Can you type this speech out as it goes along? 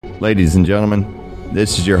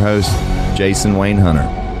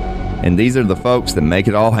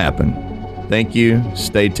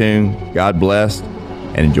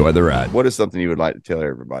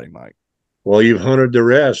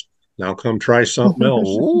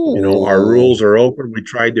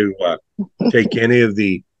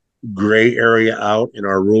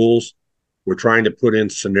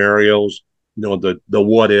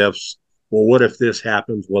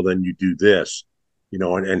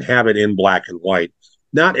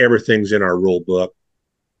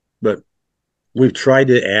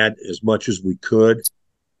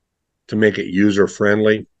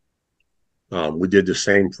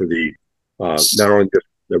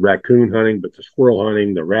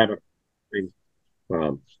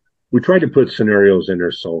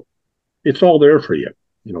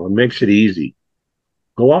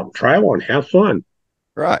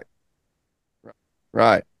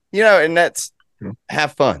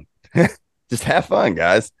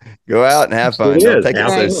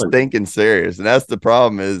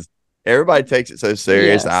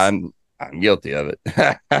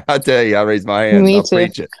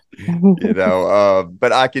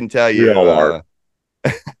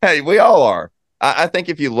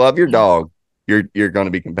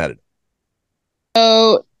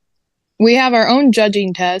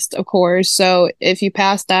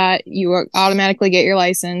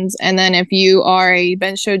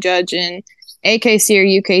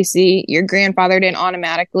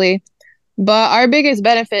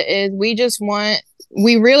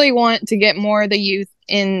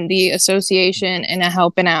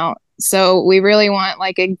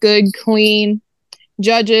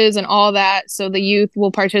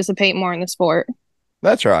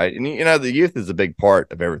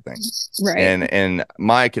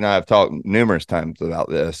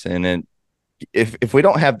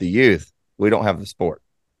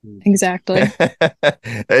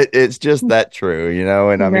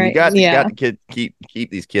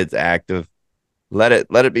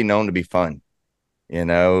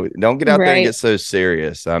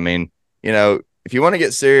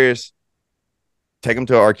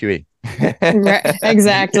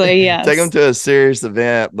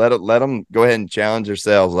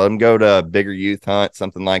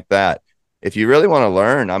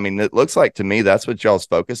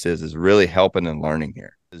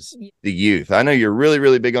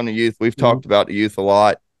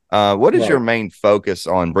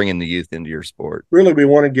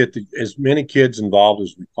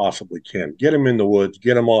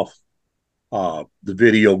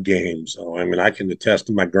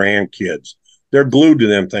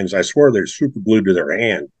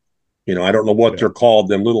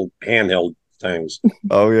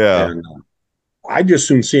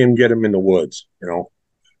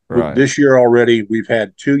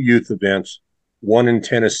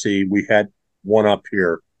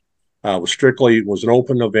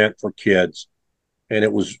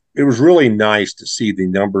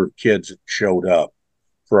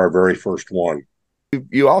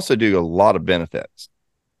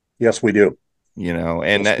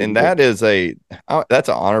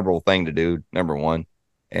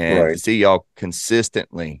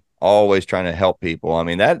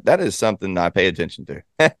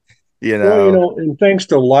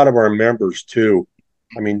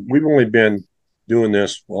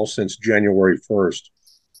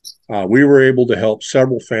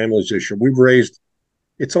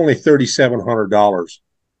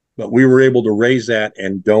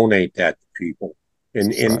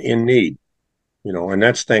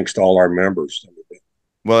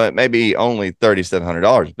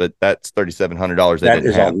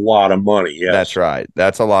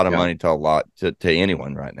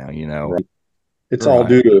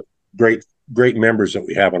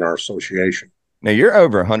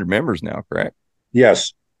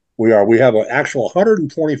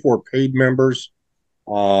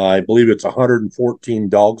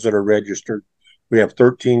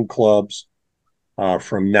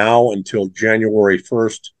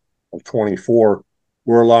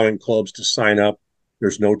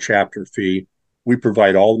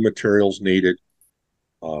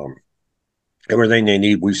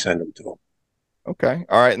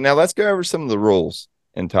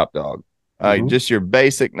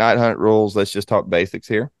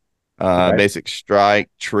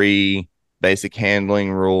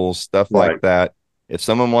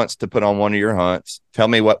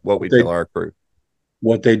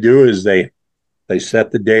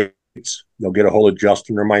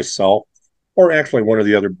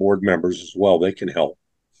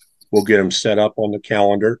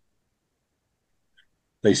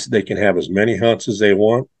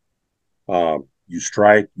You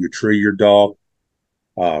strike, you tree your dog.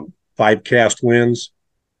 5 cast wins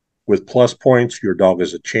with plus points, your dog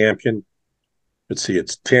is a champion. Let's see,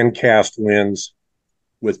 it's 10 cast wins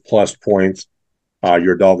with plus points.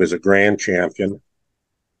 Your dog is a grand champion.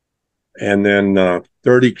 And then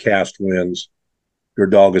 30 cast wins, your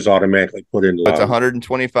dog is automatically put into It's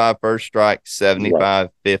 125 first strike, 75, right.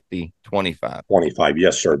 50, 25. 25.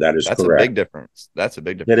 Yes, sir. That is That's correct. A big difference. That's a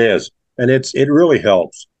big difference. It is. And it really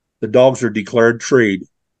helps. The dogs are declared treed.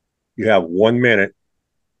 You have 1 minute,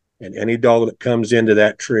 and any dog that comes into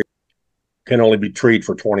that tree can only be treed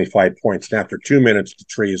for 25 points. And after 2 minutes, the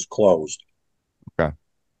tree is closed. Okay.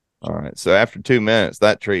 All right. So after 2 minutes,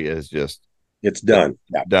 that tree is just it's done.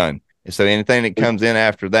 Yeah. Done. So anything that comes in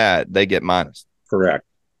after that, they get minus. Correct.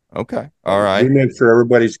 Okay. All right. We make sure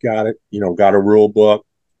everybody's got it, got a rule book.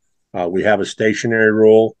 We have a stationary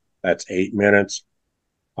rule. That's 8 minutes.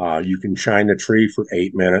 You can shine the tree for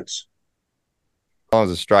 8 minutes. As long as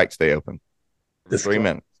the strikes stay open. For 3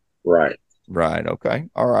 minutes. Right. Right. Okay.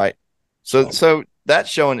 All right. So that's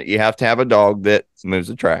showing that you have to have a dog that moves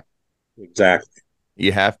the track. Exactly.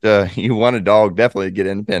 You want a dog definitely to get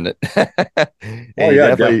independent.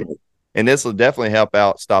 Definitely. And this will definitely help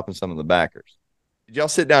out stopping some of the backers. Did y'all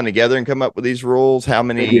sit down together and come up with these rules? How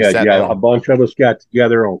many? Yeah. A bunch of us got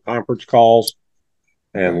together on conference calls,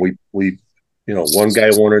 and we one guy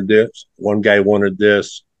wanted this, one guy wanted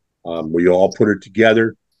this. We all put it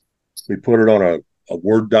together. We put it on a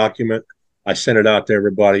Word document. I sent it out to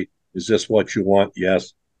everybody. Is this what you want?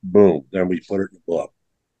 Yes. Boom. Then we put it in the book.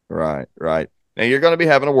 Right. Now you're going to be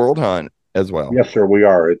having a world hunt as well. Yes, sir. We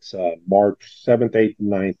are. It's March 7th, 8th, and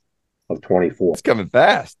 9th of 24. It's coming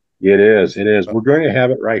fast. It is. We're going to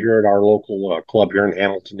have it right here at our local club here in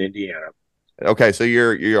Hamilton, Indiana. Okay, so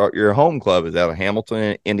your home club is out of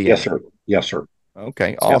Hamilton, Indiana. Yes, sir.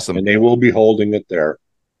 Okay, awesome. Yep, and they will be holding it there.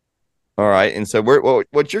 All right, and so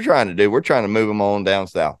what you're trying to do? We're trying to move them on down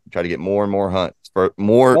south. Try to get more and more hunts for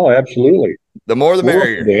more. Oh, absolutely. The more, the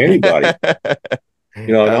merrier. To anybody.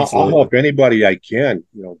 And I'll help anybody I can.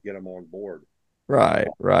 Get them on board.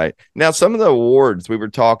 Right. Now, some of the awards we were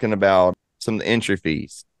talking about, some of the entry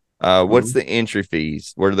fees. What's the entry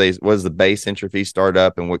fees? What does the base entry fee start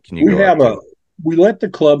up, and what can you we let the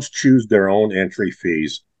clubs choose their own entry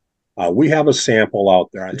fees. We have a sample out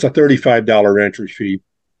there. It's a $35 entry fee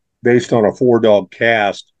based on a 4-dog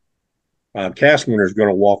cast. Cast winner is going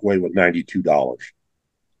to walk away with $92.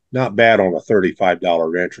 Not bad on a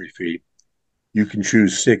 $35 entry fee. You can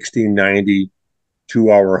choose 60, 90,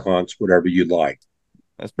 2-hour hunts, whatever you like.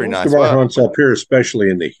 That's pretty nice. Most of our hunts up here, especially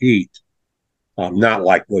in the heat, not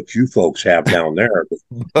like what you folks have down there.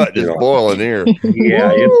 But just boiling here.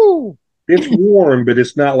 Yeah, it's warm, but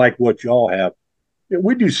it's not like what y'all have.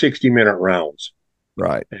 We do 60-minute rounds.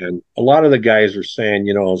 Right. And a lot of the guys are saying,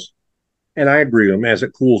 and I agree with them, as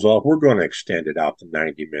it cools off, we're going to extend it out to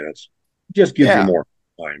 90 minutes. Just gives you more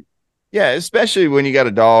time. Yeah, especially when you got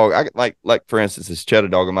a dog. Like for instance, this cheddar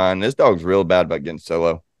dog of mine. This dog's real bad about getting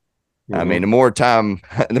solo. I mean, the more time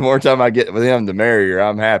I get with him, the merrier.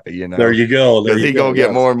 I'm happy, There you go. Because he's gonna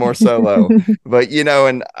get more and more solo. But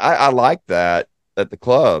and I like that the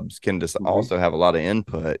clubs can just also have a lot of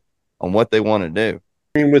input on what they want to do.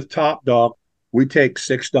 I mean, with Top Dog, we take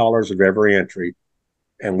 $6 of every entry,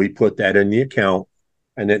 and we put that in the account,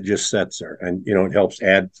 and it just sits there, and it helps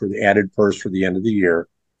add for the added purse for the end of the year.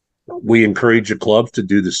 We encourage the clubs to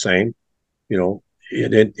do the same.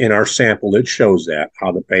 In our sample, it shows that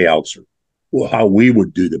how the payouts are, how we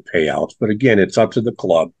would do the payouts. But again, it's up to the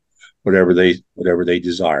club, whatever they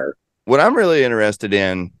desire. What I'm really interested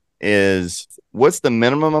in is what's the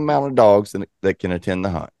minimum amount of dogs that can attend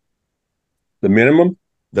the hunt? The minimum?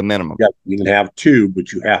 The minimum. Yeah, you can have 2,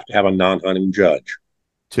 but you have to have a non-hunting judge.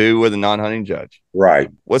 2 with a non-hunting judge. Right.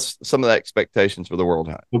 What's some of the expectations for the World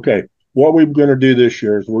Hunt? Okay. What we're going to do this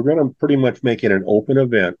year is we're going to pretty much make it an open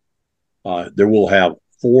event. There will have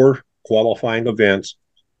 4 qualifying events.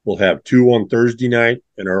 We'll have 2 on Thursday night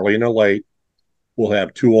and early and a late. We'll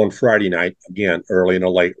have 2 on Friday night, again, early and a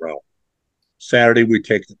late round. Saturday, we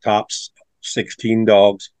take the top 16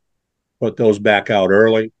 dogs, put those back out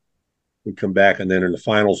early. We come back, and then in the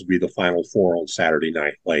finals will be the final 4 on Saturday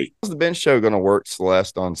night late. How's the bench show going to work,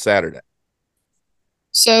 Celeste, on Saturday?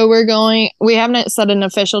 So we haven't set an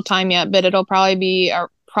official time yet, but it'll probably be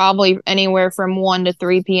anywhere from 1 to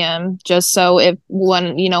 3 p.m. Just so if one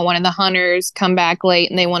of the hunters come back late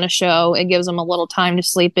and they want to show, it gives them a little time to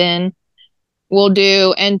sleep in. We'll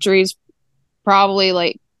do entries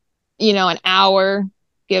probably an hour,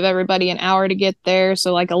 give everybody an hour to get there.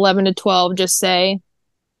 So 11 to 12, just say.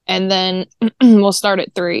 And then we'll start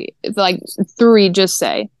at 3. It's 3, just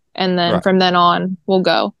say. And then from then on, we'll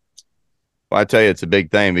go. Well, I tell you, it's a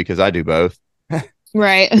big thing because I do both.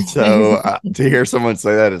 Right. So to hear someone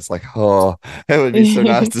say that, it's like, oh, it would be so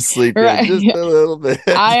nice to sleep in just Right. a little bit.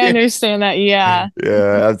 I understand that. Yeah.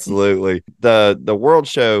 Yeah, absolutely. The world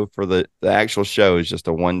show for the actual show is just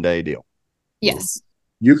a 1 day deal. Yes.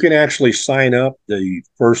 You can actually sign up the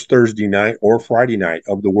first Thursday night or Friday night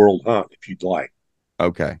of the World Hunt if you'd like.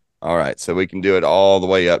 Okay. All right. So we can do it all the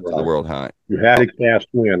way up to the Right. world hunt. You have to cast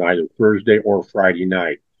win either Thursday or Friday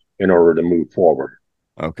night in order to move forward.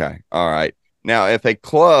 Okay. All right. Now, if a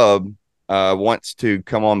club wants to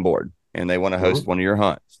come on board and they want to host one of your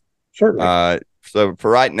hunts, Certainly. So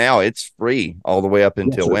for right now, it's free all the way up Yes,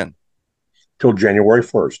 until sir. when? Till January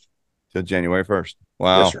 1st. Till January 1st.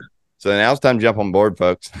 Wow. Yes, sir. So now it's time to jump on board,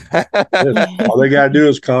 folks. Yes. All they got to do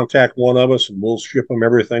is contact one of us and we'll ship them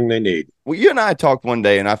everything they need. Well, you and I talked one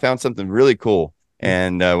day and I found something really cool.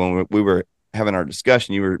 And when we were having our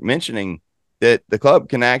discussion, you were mentioning that the club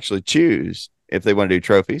can actually choose if they want to do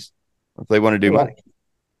trophies, or if they want to do money.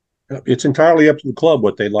 It's entirely up to the club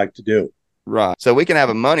what they'd like to do. Right. So we can have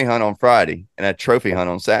a money hunt on Friday and a trophy hunt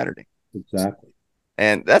on Saturday. Exactly.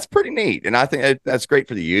 And that's pretty neat. And I think that's great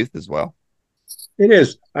for the youth as well. It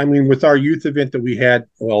is. I mean, with our youth event that we had,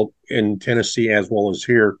 well, in Tennessee as well as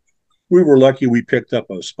here, we were lucky we picked up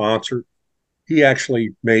a sponsor. He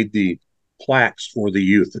actually made the plaques for the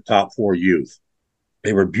youth, the top 4 youth.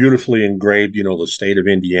 They were beautifully engraved, the state of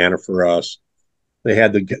Indiana for us. They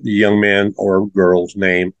had the young man or girl's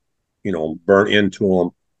name, burnt into them.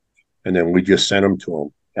 And then we just sent them to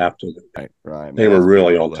them after Right. They were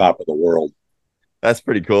really on top of the world. That's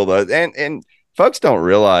pretty cool, though. And folks don't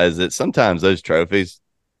realize that sometimes those trophies,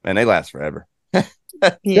 man, they last forever.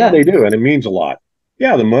 Yeah, they do. And it means a lot.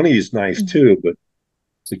 Yeah, the money is nice too, but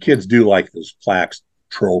the kids do like those plaques,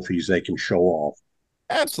 trophies they can show off.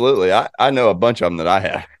 Absolutely. I know a bunch of them that I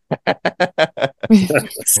have.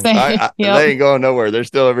 Yep. They ain't going nowhere. They're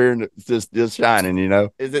still over here just shining,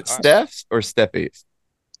 Is it Steph's or Steffi's?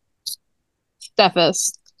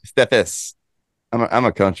 Steffes. I'm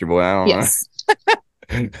a country boy. I don't Yes. know.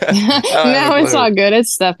 No, it's all good.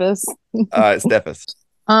 It's Steffes. All right, Steffes.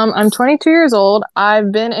 I'm 22 years old.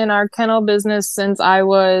 I've been in our kennel business since I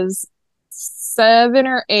was 7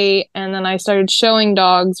 or 8, and then I started showing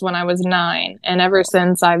dogs when I was 9. And ever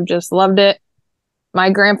since, I've just loved it. My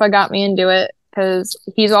grandpa got me into it because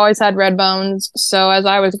he's always had red bones. So as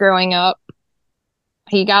I was growing up,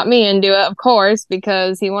 he got me into it, of course,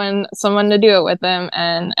 because he wanted someone to do it with him.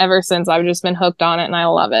 And ever since, I've just been hooked on it, and I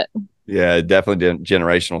love it. Yeah, definitely a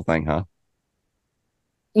generational thing, huh?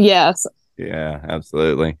 Yes. Yeah,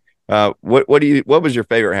 absolutely. What was your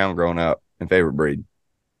favorite hound growing up and favorite breed?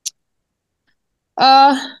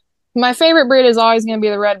 My favorite breed is always going to be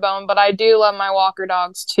the red bone, but I do love my walker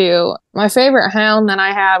dogs too. My favorite hound that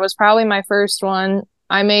I had was probably my first one.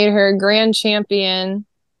 I made her grand champion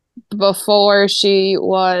before she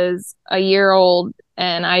was a year old,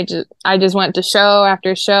 and I just went to show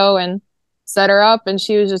after show and set her up, and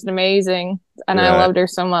she was just amazing, and I loved her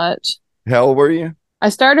so much. How old were you? I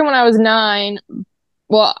started when I was 9.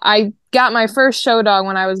 Well, I got my first show dog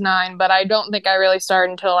when I was 9, but I don't think I really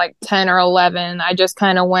started until like 10 or 11. I just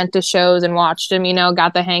kind of went to shows and watched them,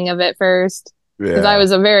 got the hang of it first. Because I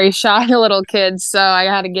was a very shy little kid, so I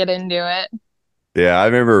had to get into it. Yeah, I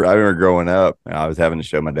remember growing up, I was having to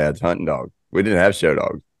show my dad's hunting dog. We didn't have show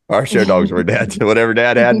dogs. Our show dogs were dad's. Whatever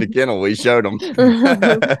dad had in the kennel, we showed them. So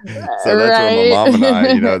that's where my mom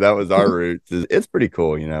and I, that was our roots. It's pretty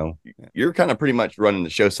cool, You're kind of pretty much running the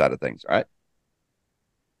show side of things, right?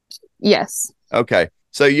 Yes. Okay.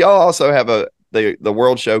 So y'all also have the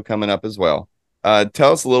world show coming up as well.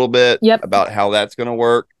 Tell us a little bit about how that's going to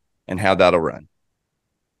work and how that'll run.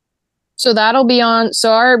 So that'll be on.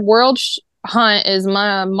 So our world hunt is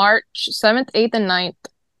March 7th, 8th, and 9th.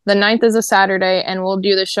 The 9th is a Saturday, and we'll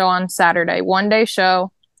do the show on Saturday. 1-day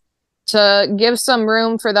show to give some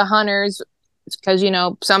room for the hunters because,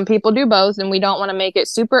 some people do both, and we don't want to make it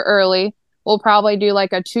super early. We'll probably do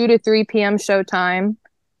like a 2 to 3 p.m. show time.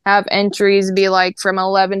 Have entries be like from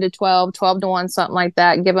 11 to 12, 12 to 1, something like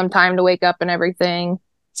that. Give them time to wake up and everything.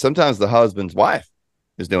 Sometimes the husband's wife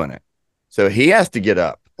is doing it. So he has to get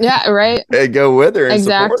up. Yeah, right. And go with her and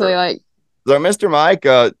exactly. Support her. Like, so, Mr. Mike,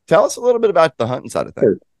 tell us a little bit about the hunting side of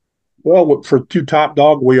things. Well, for 2 Top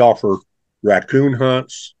Dog, we offer raccoon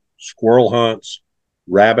hunts, squirrel hunts,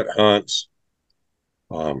 rabbit hunts.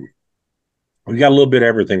 We got a little bit of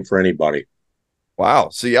everything for anybody. Wow.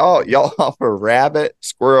 So y'all offer rabbit,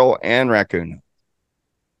 squirrel, and raccoon.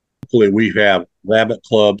 Hopefully we have rabbit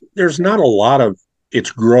club. There's not a lot of, it's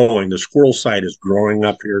growing. The squirrel side is growing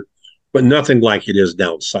up here, but nothing like it is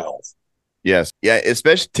down south. Yes. Yeah.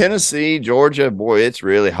 Especially Tennessee, Georgia. Boy, it's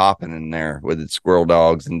really hopping in there with its squirrel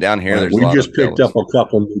dogs. And down here, Right. there's a We lot of just picked fellas. up a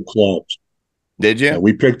couple new clubs. Did you? Yeah,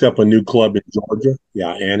 we picked up a new club in Georgia.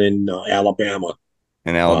 Yeah, and in Alabama.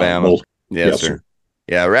 In Alabama? Both. Yes, Yes, sir. sir.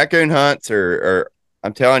 Yeah. Raccoon hunts are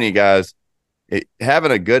I'm telling you guys,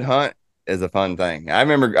 having a good hunt is a fun thing. I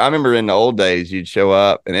remember in the old days, you'd show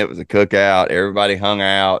up and it was a cookout. Everybody hung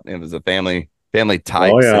out. And it was a family Oh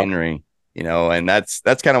type yeah. scenery, and that's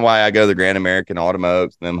kind of why I go to the Grand American Autumn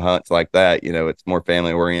Oaks and them hunts like that. It's more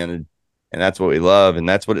family oriented, and that's what we love. And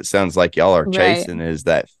that's what it sounds like y'all are Right. chasing is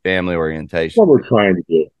that family What orientation. we're trying to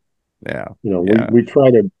do. Yeah, We yeah, we try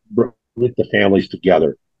to get the families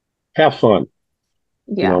together, have fun.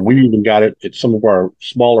 Yeah. We even got it at some of our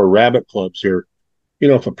smaller rabbit clubs here.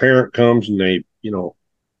 If a parent comes and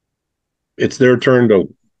it's their turn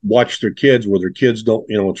to watch their kids where their kids don't,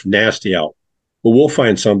 it's nasty out. But we'll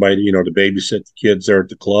find somebody, to babysit the kids there at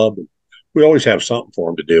the club. And we always have something for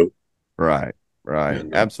them to do right, right,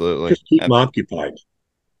 and absolutely, just keep them absolutely. occupied.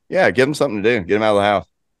 Yeah, give them something to do. Get them out of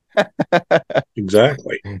the house.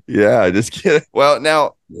 Exactly. Yeah, just kidding. Well,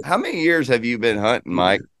 now, how many years have you been hunting,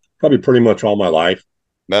 Mike? Probably pretty much all my life.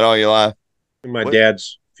 About all your life? My What?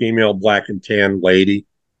 dad's female black and tan lady.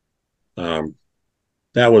 Um,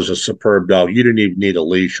 that was a superb dog. You didn't even need a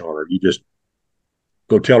leash on her. You just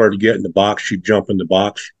go tell her to get in the box. She'd jump in the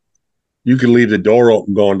box. You could leave the door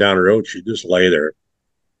open going down the road. She'd just lay there.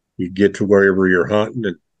 You'd get to wherever you're hunting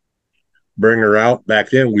and bring her out.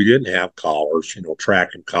 Back then, we didn't have collars,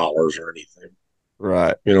 tracking collars or anything.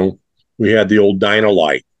 Right. We had the old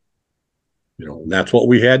Dynalite, and that's what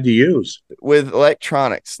we had to use. With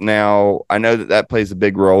electronics, now, I know that plays a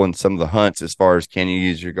big role in some of the hunts as far as can you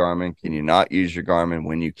use your Garmin? Can you not use your Garmin?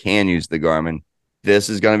 When you can use the Garmin, this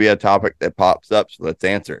is going to be a topic that pops up. So let's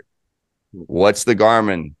answer it. What's the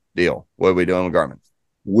Garmin deal? What are we doing with Garmin?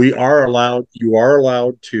 You are allowed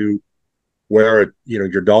to wear it.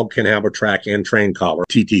 Your dog can have a track and train collar,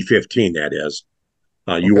 TT15, that is.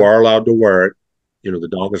 You Okay. are allowed to wear it. The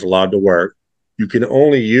dog is allowed to wear it. You can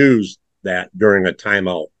only use that during a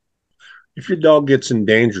timeout. If your dog gets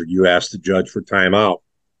endangered, you ask the judge for timeout.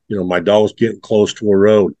 My dog's getting close to a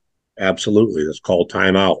road. Absolutely. That's called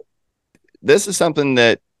timeout. This is something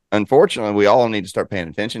that unfortunately we all need to start paying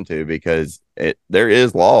attention to because there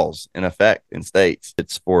is laws in effect in states.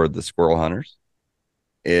 It's for the squirrel hunters.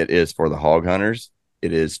 It is for the hog hunters.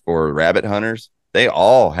 It is for rabbit hunters. They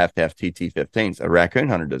all have to have TT15s. A raccoon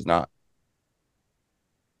hunter does not.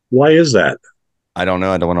 Why is that? I don't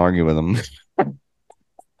know. I don't want to argue with them.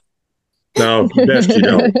 No, best you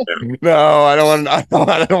don't. No, I don't want.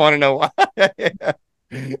 I don't want to know why.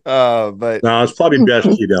 But No, it's probably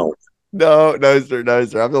best you don't. no, no, sir, no,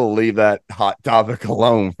 sir. I'm going to leave that hot topic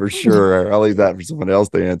alone for sure. I'll leave that for someone else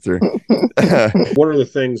to answer. One of the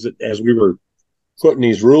things that, as we were putting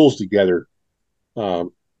these rules together,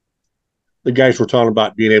 um, the guys were talking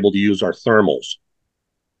about being able to use our thermals,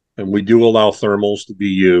 and we do allow thermals to be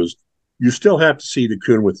used. You still have to see the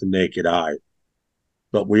coon with the naked eye,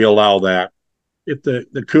 but we allow that. If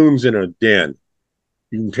the coon's in a den,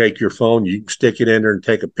 you can take your phone, you can stick it in there and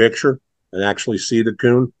take a picture and actually see the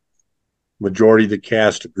coon. Majority of the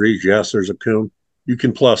cast agrees, yes, there's a coon. You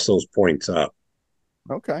can plus those points up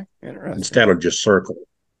Okay, interesting. instead of just circle.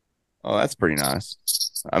 Oh, that's pretty nice.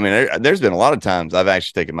 I mean, there's been a lot of times I've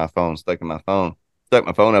actually taken my phone, stuck my phone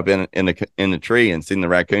up in the tree, and seen the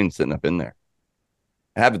raccoon sitting up in there.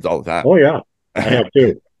 It happens all the time. Oh yeah, I have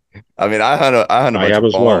too. I mean, I hunt a I bunch have of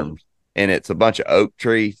as well. farms, and it's a bunch of oak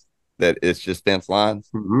trees that it's just fence lines.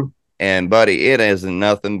 Mm-hmm. And buddy, it isn't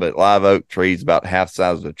nothing but live oak trees about half the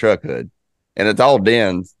size of a truck hood, and it's all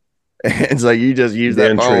dens. And so you just use that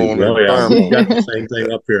Den trees. phone or Oh yeah, thermal. we got the same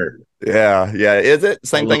thing up here. Yeah, yeah. Is it I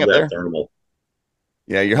same love thing up that there? thermal.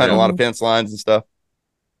 Yeah, you're hunting Yeah, a a lot of fence lines and stuff.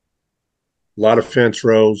 lot of fence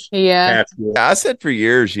rows, Yeah. patchwork. I said for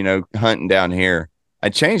years, hunting down here, I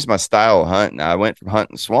changed my style of hunting. I went from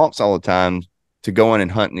hunting swamps all the time to going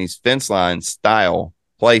and hunting these fence line style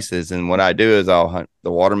places. And what I do is I'll hunt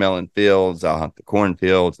the watermelon fields, I'll hunt the corn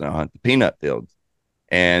fields, and I'll hunt the peanut fields.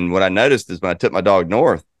 And what I noticed is when I took my dog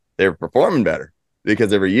north, they were performing better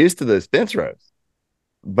because they were used to those fence rows.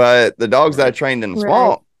 But the dogs that I trained in the Right.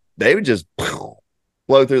 swamp, they would just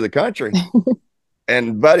flow through the country.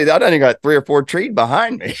 And buddy, I done got 3 or 4 trees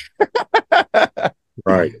behind me.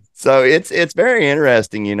 Right. So it's very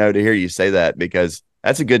interesting, to hear you say that because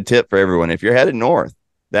that's a good tip for everyone. If you're headed north,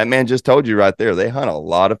 that man just told you right there, they hunt a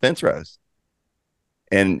lot of fence rows.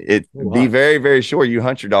 And be very, very sure you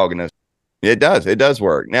hunt your dog in those. It does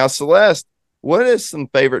work. Now, Celeste, what is some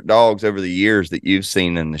favorite dogs over the years that you've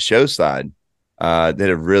seen in the show side that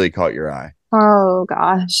have really caught your eye? Oh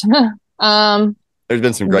gosh. There's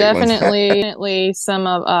been some great ones. Definitely some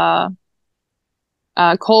of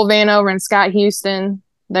Cole Vanover and Scott Houston,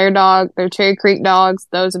 their Cherry Creek dogs.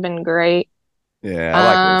 Those have been great. Yeah, I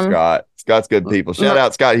like little Scott. Scott's good people. Shout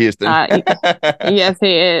out Scott Houston. Yes,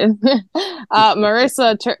 he is.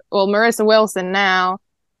 Marissa Wilson now,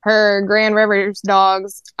 her Grand Rivers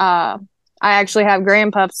dogs. I actually have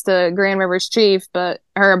grandpups to Grand Rivers Chief, but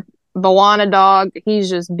her Bawana dog, he's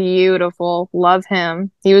just beautiful. Love him.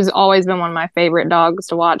 He was always been one of my favorite dogs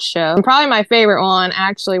to watch show. And probably my favorite one,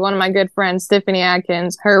 actually, one of my good friends, Tiffany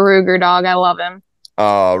Atkins, her Ruger dog. I love him.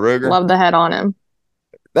 Oh, Ruger. Love the head on him.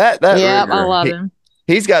 That Yep, Ruger, I love him.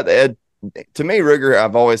 He's got the head. To me, Ruger,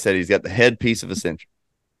 I've always said he's got the headpiece of a century.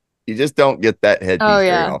 You just don't get that headpiece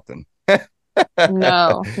very often.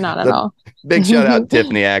 No, not at all. Big shout out to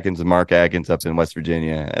Tiffany Atkins and Mark Atkins up in West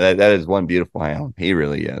Virginia. That is one beautiful hound. He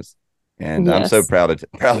really is. And I'm so proud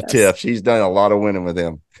of Tiff. She's done a lot of winning with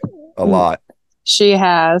him. A lot. She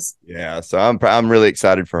has. Yeah. So I'm really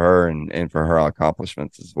excited for her and for her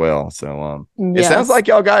accomplishments as well. So it sounds like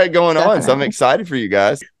y'all got it going on. So I'm excited for you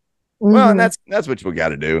guys. Mm-hmm. Well, and that's what we got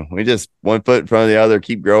to do. We just one foot in front of the other,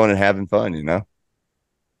 keep growing and having fun,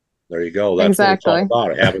 There you go. That's what it's all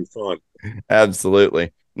about, having fun.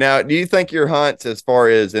 Absolutely. Now, do you think your hunts, as far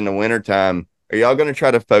as in the wintertime, are y'all going to try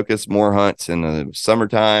to focus more hunts in the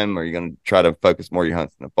summertime? Or are you going to try to focus more your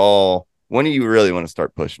hunts in the fall? When do you really want to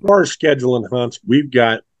start pushing? As far as scheduling hunts, we've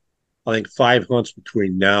got, I think, 5 hunts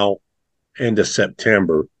between now and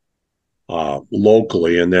September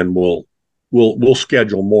locally, and then we'll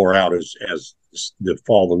schedule more out as the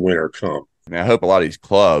fall and winter come. I mean, I hope a lot of these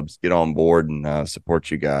clubs get on board and support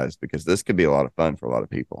you guys, because this could be a lot of fun for a lot of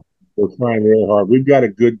people. We're trying really hard. We've got a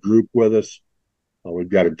good group with us. We've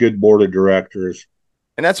got a good board of directors.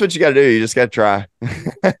 And that's what you got to do. You just got to try.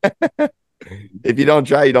 If you don't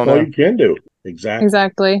try, you don't know. You can do.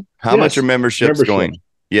 Exactly. How much are memberships going?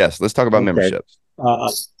 Yes, let's talk about memberships.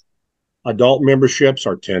 Adult memberships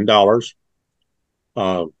are $10.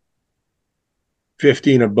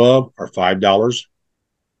 15 above are $5.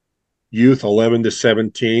 Youth 11 to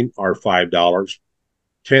 17 are $5.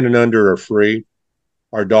 10 and under are free.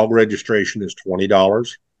 Our dog registration is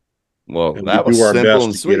 $20. Well, and that we was do our simple best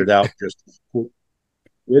and to sweet. get it out just as cool.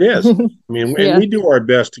 It is. I mean, and we do our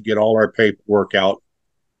best to get all our paperwork out.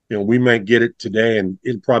 We might get it today and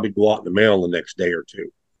it'll probably go out in the mail the next day or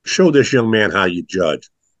two. Show this young man how you judge.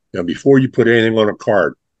 Now, before you put anything on a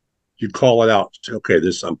card, you call it out. Say, okay,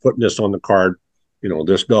 I'm putting this on the card.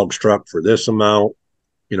 This dog struck for this amount.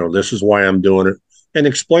 This is why I'm doing it, and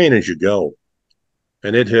explain as you go.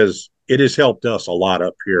 And it has helped us a lot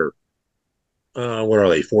up here. What are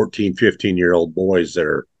they? 14, 15-year-old boys that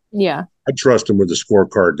are. Yeah. I trust them with the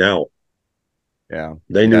scorecard now. Yeah.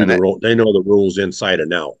 They knew they know the rules inside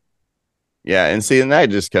and out. Yeah. And see, and that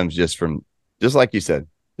just comes from like you said,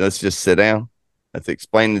 let's just sit down. Let's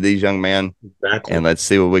explain to these young men and let's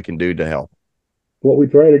see what we can do to help. What we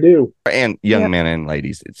try to do. And young men and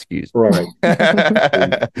ladies, excuse me. Right.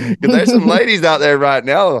 Because there's some ladies out there right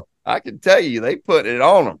now, I can tell you, they put it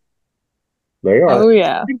on them. They are. Oh,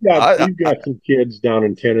 yeah. We've got some kids down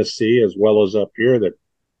in Tennessee as well as up here that,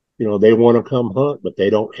 they want to come hunt, but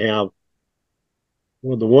they don't have.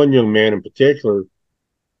 Well, the one young man in particular,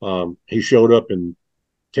 he showed up in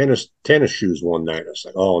tennis shoes one night. I was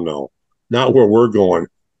like, oh, no, not where we're going.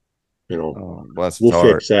 We'll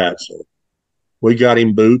fix that. So we got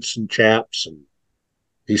him boots and chaps, and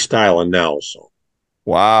he's styling now. So,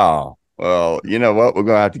 wow. Well, you know what? We're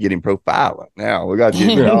gonna have to get him profiling now. We got to get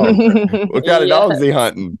him dog. What kind of dogs is he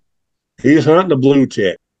hunting? He's hunting a blue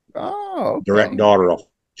tick. Oh, okay. Direct daughter of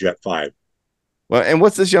Jet 5. Well, and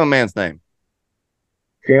what's this young man's name?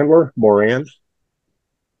 Chandler Moran.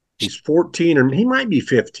 He's 14, or he might be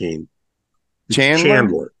 15.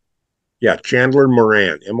 Chandler. Yeah, Chandler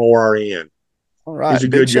Moran, Moran. All right. He's a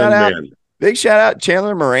good young man. Big shout out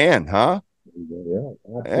Chandler Moran, huh? Yeah,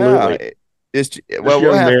 absolutely. This young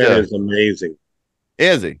man is amazing.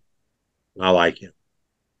 Is he? I like him.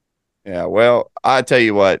 Yeah, well, I tell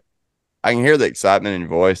you what, I can hear the excitement in your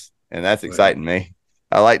voice, and that's exciting me.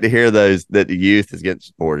 I like to hear that the youth is getting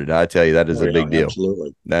supported. I tell you, that is a big deal.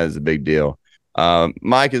 Absolutely. That is a big deal.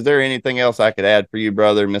 Mike, is there anything else I could add for you,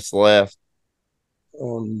 brother, Miss Celeste?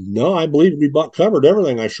 No, I believe we covered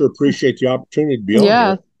everything. I sure appreciate the opportunity to be on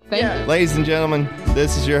here. Thank you. Ladies and gentlemen,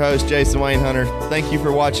 this is your host, Jason Wayne Hunter. Thank you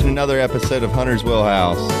for watching another episode of Hunter's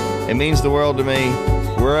Wheelhouse. It means the world to me.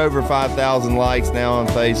 We're over 5,000 likes now on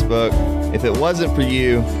Facebook. If it wasn't for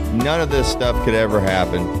you, none of this stuff could ever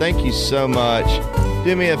happen. Thank you so much.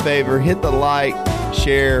 Do me a favor, hit the like,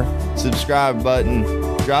 share, subscribe button.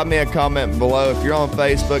 Drop me a comment below. If you're on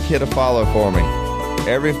Facebook, hit a follow for me.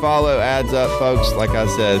 Every follow adds up, folks. Like I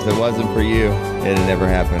said, if it wasn't for you, it'd never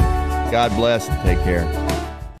happen. God bless. Take care.